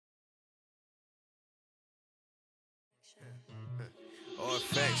All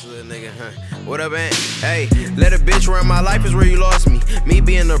facts, little nigga, huh? What up, man? Hey, let a bitch run my life is where you lost me. Me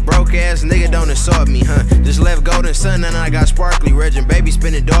being a broke ass nigga don't insult me, huh? Just left Golden Sun and I got sparkly. Regin baby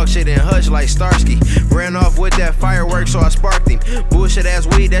spinning dog shit in Hutch like Starsky. Ran off with that fireworks so I sparked him. Bullshit ass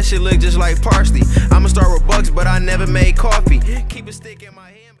weed, that shit look just like parsley. I'ma start with bucks, but I never made coffee. Keep a stick in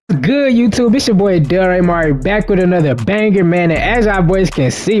my hand. Good YouTube, it's your boy Delraymari back with another banger, man. And as our boys can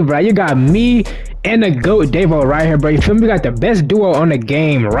see, bro, you got me and the GOAT Davo right here, bro. You feel me? We got the best duo on the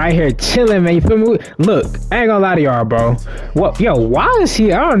game right here chilling, man. You feel me? Look, I ain't gonna lie to y'all, bro. What, yo, why is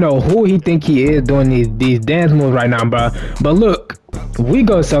he? I don't know who he think he is doing these dance moves right now, bro. But look, we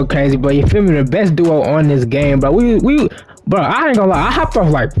go so crazy, bro. You feel me? The best duo on this game, bro. Bro, I ain't gonna lie. I hopped off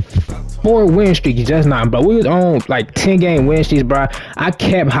like 4 win streaks just now, bro. We was on like 10-game win streaks, bro. I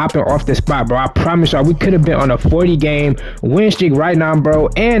kept hopping off the spot, bro. I promise y'all, we could have been on a 40-game win streak right now, bro.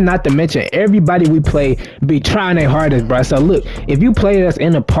 And not to mention, everybody we play be trying their hardest, bro. So look, if you play us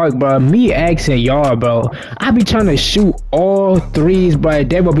in the park, bro, me asking y'all, bro, I be trying to shoot all threes, bro.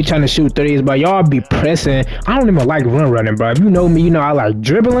 They will be trying to shoot threes, but y'all be pressing. I don't even like running, bro. If you know me, you know I like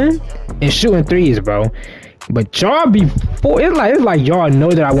dribbling and shooting threes, bro. But y'all be it's like y'all know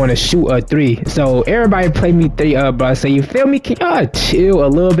that I want to shoot a 3. So everybody play me 3 up, bro. So you feel me? Can y'all chill a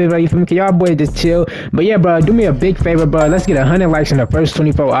little bit, bro? You feel me? Can y'all boys just chill? But yeah, bro, do me a big favor, bro. Let's get 100 likes in the first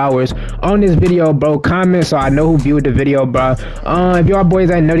 24 hours on this video, bro. Comment so I know who viewed the video, bro. If y'all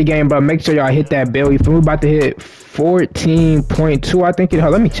boys ain't know the game, bro, make sure y'all hit that bell. You feel me? We about to hit 14.2, I think.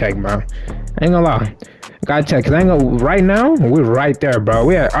 Let me check, bro. I ain't gonna lie. Gotta check, cause I ain't gonna, right now we're right there, bro. All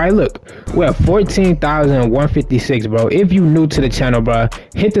right, look, we're at 14,156, bro. If you new to the channel, bro,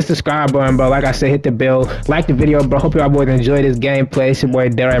 hit the subscribe button, bro. Like I said, hit the bell, like the video, bro. Hope y'all boys enjoy this gameplay. It's your boy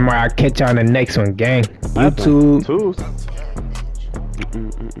Delraymari. I'll catch y'all in the next one, gang. YouTube.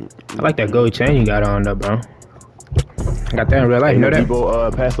 I like that gold chain you got on though, bro. Got that in real life. You know that?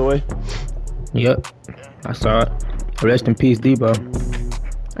 Debo passed away. Yep, I saw it. Rest in peace, Debo.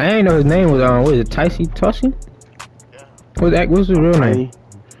 I ain't know his name was what is it, Toshi? What's his real name?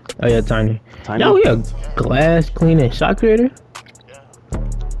 Oh yeah, Tiny. Yo, he a glass cleaning shot creator?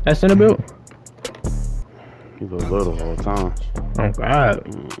 That's center build? He's a little all the time. Oh god.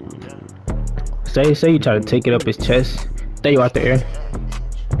 Say you try to take it up his chest, throw you out the air.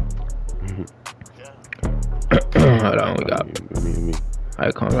 Hold on, we got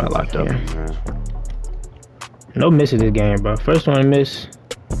Alright, come on, locked up. No misses this game, bro. First one miss.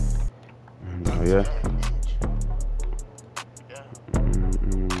 Oh yeah.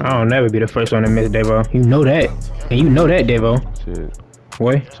 I don't never be the first one to miss, Davo. You know that. And you know that, Davo. Shit.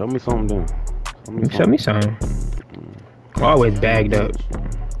 Boy. Show me something then. Show me something. Always bagged up.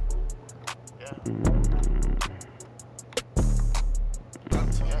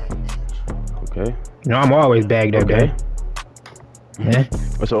 Okay. You know I'm always bagged up, okay. Yeah.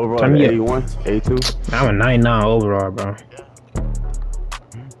 What's your overall? 81? 82? I'm a 99 overall, bro.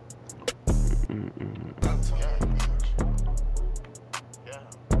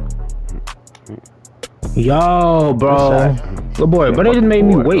 Yo, bro. Good boy, but they just made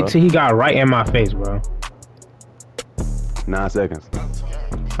me wait till he got right in my face, bro. 9 seconds.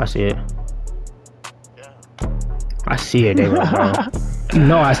 I see it. I see it, bro. You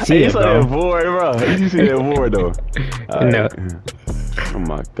know I see it, bro. Board, bro. You see that board, though. No. Oh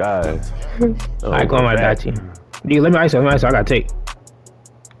my god. I go on my Dachi. Dude, let me ice it. I gotta take.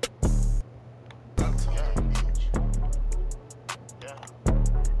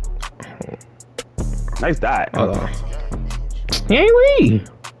 Nice dot. Hold on. He ain't we.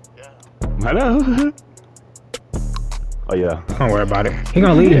 I know. Oh yeah. Don't worry about it. He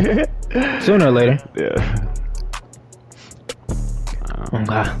gonna lead it sooner or later. Yeah. Oh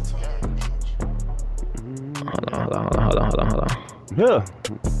god. Hold on. Yeah.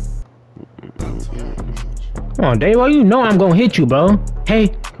 Come on, Dave. Well, you know I'm gonna hit you, bro. Hey.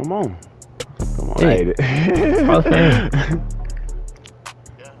 Come on. Hey. Hall of Fame.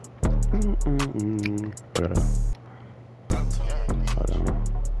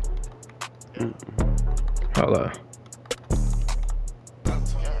 Hold on.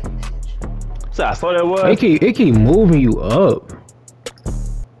 So I saw that was. It keep moving you up.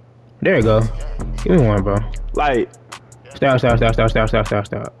 There you go. Give me one, bro. Like. Stop.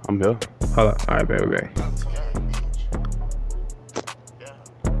 I'm here. Hold up. All right, baby.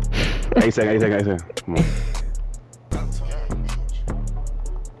 8 seconds. Come on.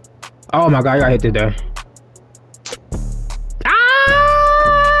 Oh my god, I got hit today. Ah!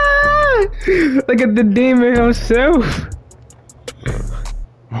 Look at the demon himself.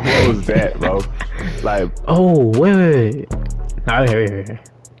 What was that, bro? Like. Oh, wait. Nah, here.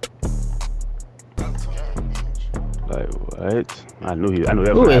 Like what? I knew that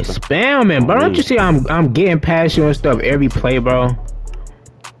Ooh, would it's happen. spamming, bro. Don't you see I'm getting past you and stuff every play, bro?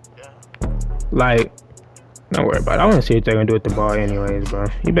 Like, don't worry about it. I want to see what they're gonna do with the ball, anyways, bro.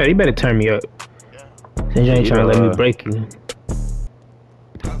 You better turn me up. Since you ain't trying to let me break you.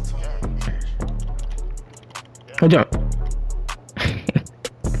 Go jump.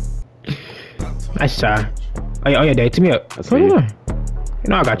 Nice try. Oh yeah, Dave, tee me up. Come on. You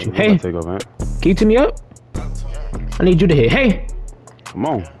know I got you. Hey, Take over, man. can you tee me up? I need you to hit. Hey. Come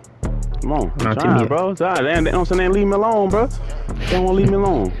on. I'm Nah, trying, bro. They don't say they leave me alone, bro. They won't leave me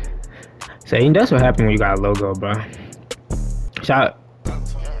alone. Say, that's what happened when you got a logo, bro. Shot.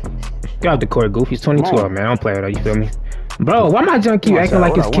 Get out the court, Goofy's 22 up, man. I don't play with that, you feel me? Bro, why my junk keep acting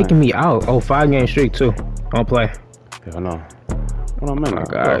like it's kicking me out? Oh, 5-game streak, too. Don't play. Yeah, I know. What I'm in, my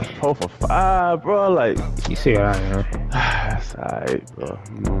God. 4 for 5, bro. Like, You see what I am. that's alright, bro.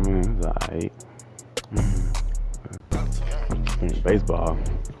 You know what I mean? It's alright. Baseball.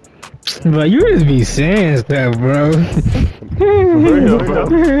 Bro, you just be saying stuff, bro. Bro.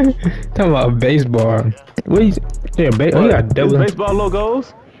 Talking about baseball. What you? Yeah, oh, he got double. Baseball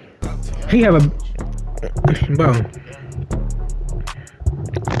logos. He have a. Bro.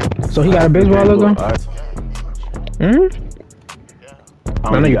 So he got a baseball logo? Right.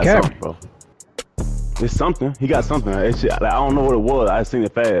 I know you cap, bro. It's something. He got something. It's like, I don't know what it was. I seen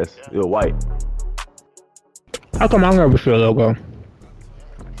it fast. It was white. How come I never see a logo?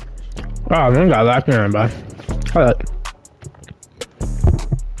 Oh, man, got locked in, bro. Hold up.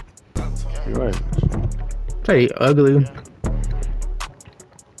 You're right. Say ugly.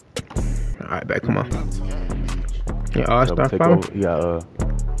 Alright, back, come on. Yeah, all-star foul? You got,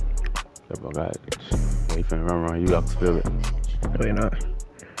 yeah, you finna run. You got to feel it. No, you're not.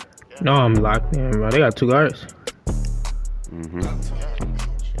 No, I'm locked in, bro. They got 2 guards.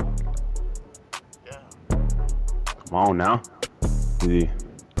 Come on now. Easy.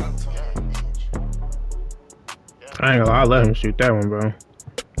 I ain't gonna lie, I'll let him shoot that one, bro.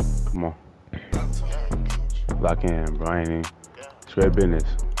 Come on. Lock in, bro. I ain't even straight business.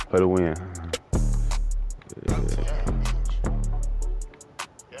 Play to win.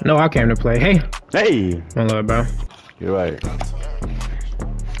 No, I came to play. Hey. Hey. My lord, bro. You're right.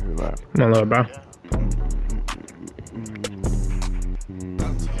 You're right. My lord, bro.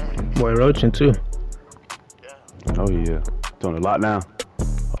 Boy, roaching too. Oh yeah. Doing a lot now.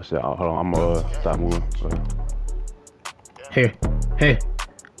 Oh shit. Hold on. I'm gonna stop moving. Hey.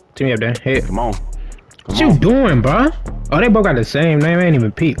 Tee me up there. Hey. Come on. What you doing, bro? Oh, they both got the same name. I ain't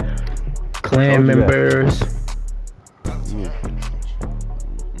even peep. Clan members.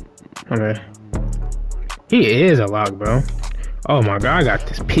 Okay. He is a lock, bro. Oh my god, I got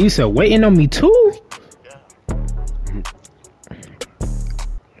this pizza waiting on me too.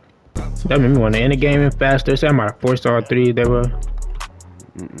 That made me want to end the game and faster. Say I'm at a 4-star 3. They were.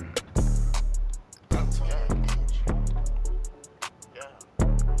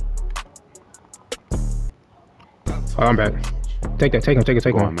 Oh, I'm back. Take him. Come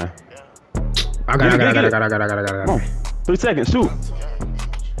on, man. I got it. Come on. 3 seconds. Shoot.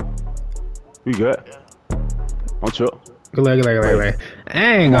 We good. Don't trip. Good leg.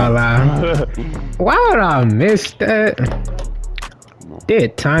 I ain't gonna lie. Why would I miss that?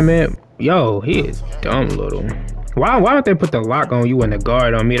 Did time it? Yo, he is dumb little. Why don't they put the lock on you and the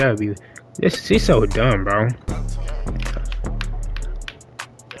guard on me? That'd be. He's so dumb, bro.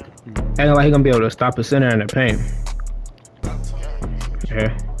 Acting like he gonna be able to stop a center in the paint.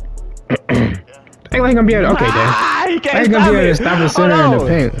 Yeah. Acting like he gonna be able to. Okay, then. He I ain't gonna be able to stop a center in the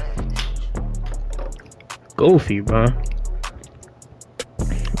paint. Goofy, bro.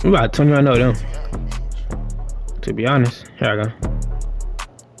 We about 21-0 them. To be honest, here I go.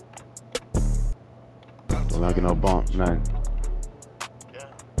 Don't not get no bump, nothing.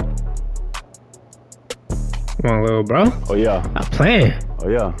 Come on, little bro. Oh yeah. I'm playing. Oh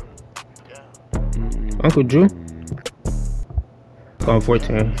yeah. Uncle Drew. Going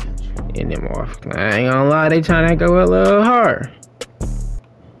 14. In them off. I ain't gonna lie, they trying to go a little hard.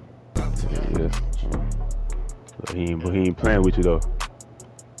 Yeah. But he ain't playing with you though.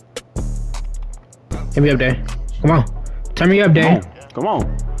 Hit me up there. Come on. Turn me up there. Come on,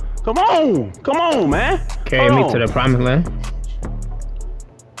 man. Carry me to the promised land.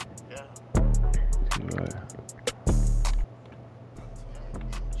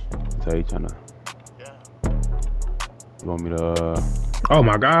 So you tryna? You want me to? Oh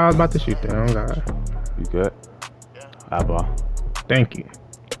my god, I was about to shoot that. Oh god. You good? Eyeball. Thank you.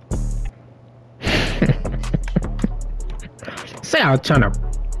 Say I was trying to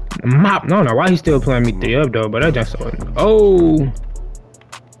mop. No, why he still playing me 3 up though? But I just oh.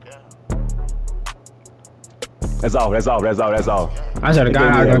 That's all. That's all. That's all. That's all. I swear to God,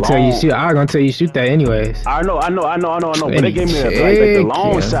 I was gonna tell you shoot. I was gonna tell you shoot that anyways. I know. But they gave me the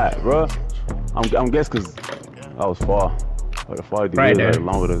long shot, bro. I'm guessing because I was far. But the far right there.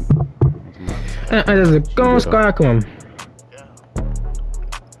 Long with There's a gone squad. Come on.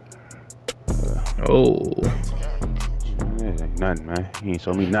 Oh. Ain't nothing, man. He ain't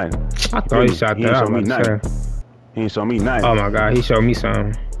show me nothing. I thought he shot that. He ain't show me nothing. Oh my God, he showed me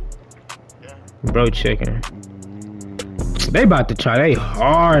something. Bro, chicken. They about to try they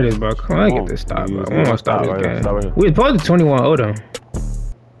hardest, bro. Come on, get this stop, bro. We want to stop this game. Right. We supposed to 21-0 though.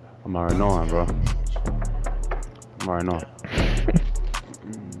 I'm already knowing, bro. I'm already knowing.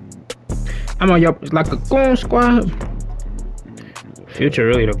 I'm on your like a goon squad. Future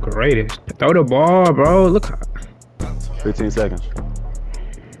really the greatest. Throw the ball, bro. Look how. 15 seconds.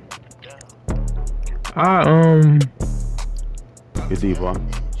 Get deep, bro.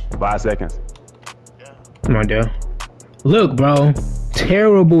 5 seconds. Come on, Dale. Look, bro.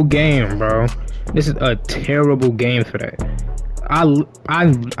 Terrible game, bro. This is a terrible game for that.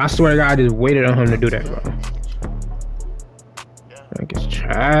 I swear to God, I just waited on him to do that, bro. Like it's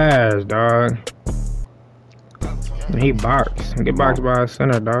trash, dog. He boxed. Get boxed by a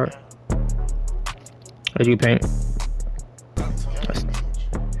center, dog. As you paint.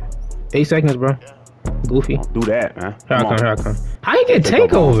 8 seconds, bro. Goofy. Don't do that, man. Here I come. How you get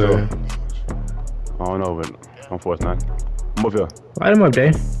takeover? I don't know, but don't force nothing. I'm up here. Light him up,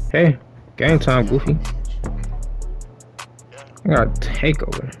 Jay. Hey, game time, Goofy. I got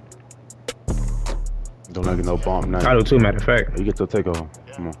takeover. Don't let get no bump, nothing. I do too, matter of fact. You get to takeover.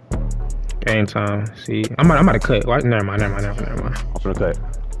 Come on. Game time. See, I'm about to cut. What? Never mind. I'm gonna cut.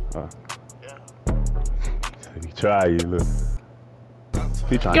 He try you, look.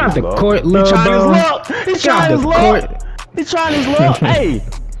 He trying Get out the luck. court, little bro. He's trying his luck. He's trying his luck. Hey,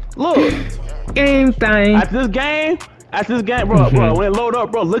 look. Game thing. After this game, bro, when it load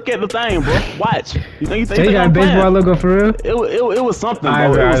up, bro, look at the thing, bro. Watch. You think so you got a baseball logo for real? It was something,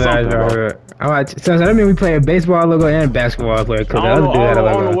 bro. It was something, bro. So that means we play a baseball logo and basketball player. Cause I don't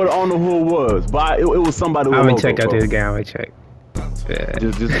know who it was, but it was somebody with a logo. I'm gonna check out this game. I'm gonna check.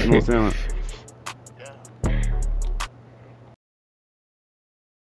 Just you know what I'm saying?